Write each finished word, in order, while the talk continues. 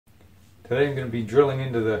Today I'm going to be drilling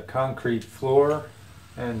into the concrete floor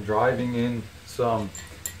and driving in some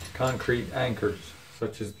concrete anchors,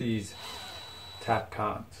 such as these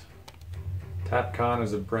Tapcons. Tapcon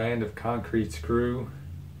is a brand of concrete screw.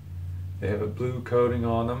 They have a blue coating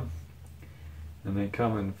on them, and they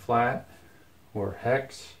come in flat or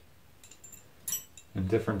hex in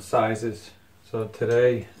different sizes. So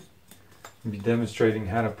today I'll be demonstrating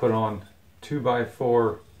how to put on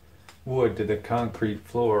 2x4 wood to the concrete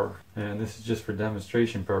floor, and this is just for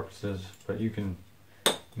demonstration purposes, but you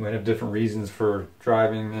might have different reasons for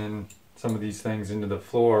driving in some of these things into the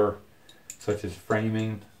floor, such as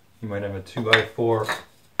framing. You might have a 2x4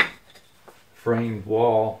 framed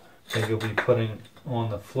wall that you'll be putting on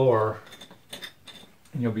the floor,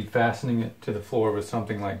 and you'll be fastening it to the floor with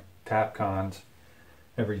something like Tapcons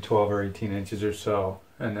every 12 or 18 inches or so,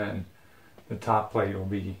 and then the top plate will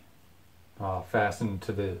be fastened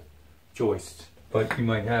to the joist. But you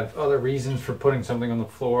might have other reasons for putting something on the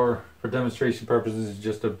floor. For demonstration purposes, it's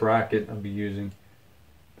just a bracket. I'll be using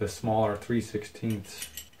the smaller 3/16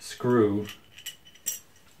 screw.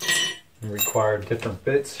 You require different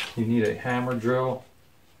bits. You need a hammer drill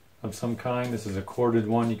of some kind. This is a corded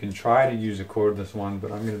one. You can try to use a cordless one,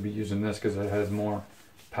 but I'm going to be using this because it has more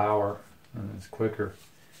power and it's quicker.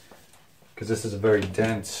 Because this is a very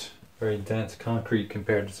dense concrete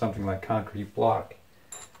compared to something like concrete block,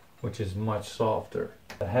 which is much softer.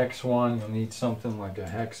 The hex one, you'll need something like a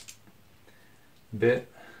hex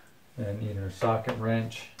bit and either a socket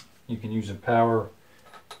wrench. You can use a power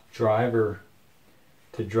driver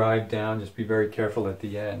to drive down. Just be very careful at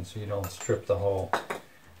the end so you don't strip the hole.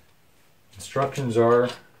 Instructions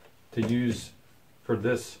are to use, for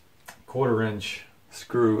this 1/4 inch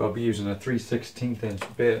screw, I'll be using a 3/16 inch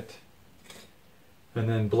bit. And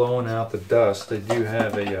then blowing out the dust, they do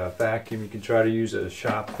have a vacuum. You can try to use a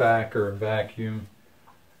shop vac or a vacuum.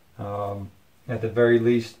 At the very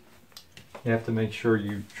least, you have to make sure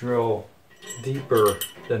you drill deeper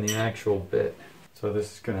than the actual bit. So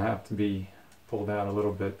this is going to have to be pulled out a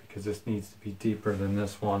little bit because this needs to be deeper than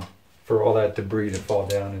this one for all that debris to fall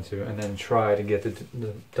down into. And then try to get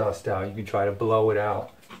the dust out. You can try to blow it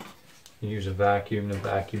out. You use a vacuum to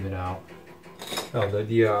vacuum it out.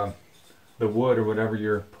 The wood or whatever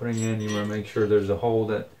you're putting in, you want to make sure there's a hole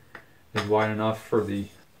that is wide enough for the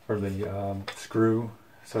screw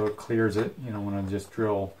so it clears it. You don't want to just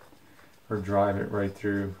drill or drive it right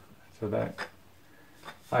through. So that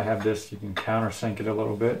I have this, you can countersink it a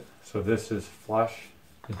little bit so this is flush.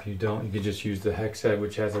 If you don't, you can just use the hex head,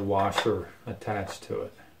 which has a washer attached to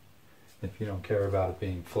it, if you don't care about it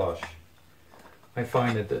being flush. I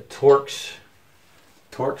find that the Torx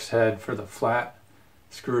head for the flat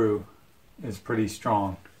screw is pretty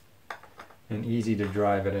strong and easy to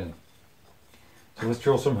drive it in. So let's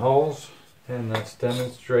drill some holes and let's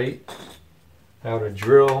demonstrate how to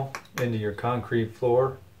drill into your concrete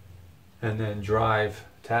floor and then drive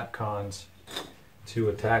Tapcons to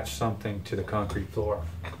attach something to the concrete floor.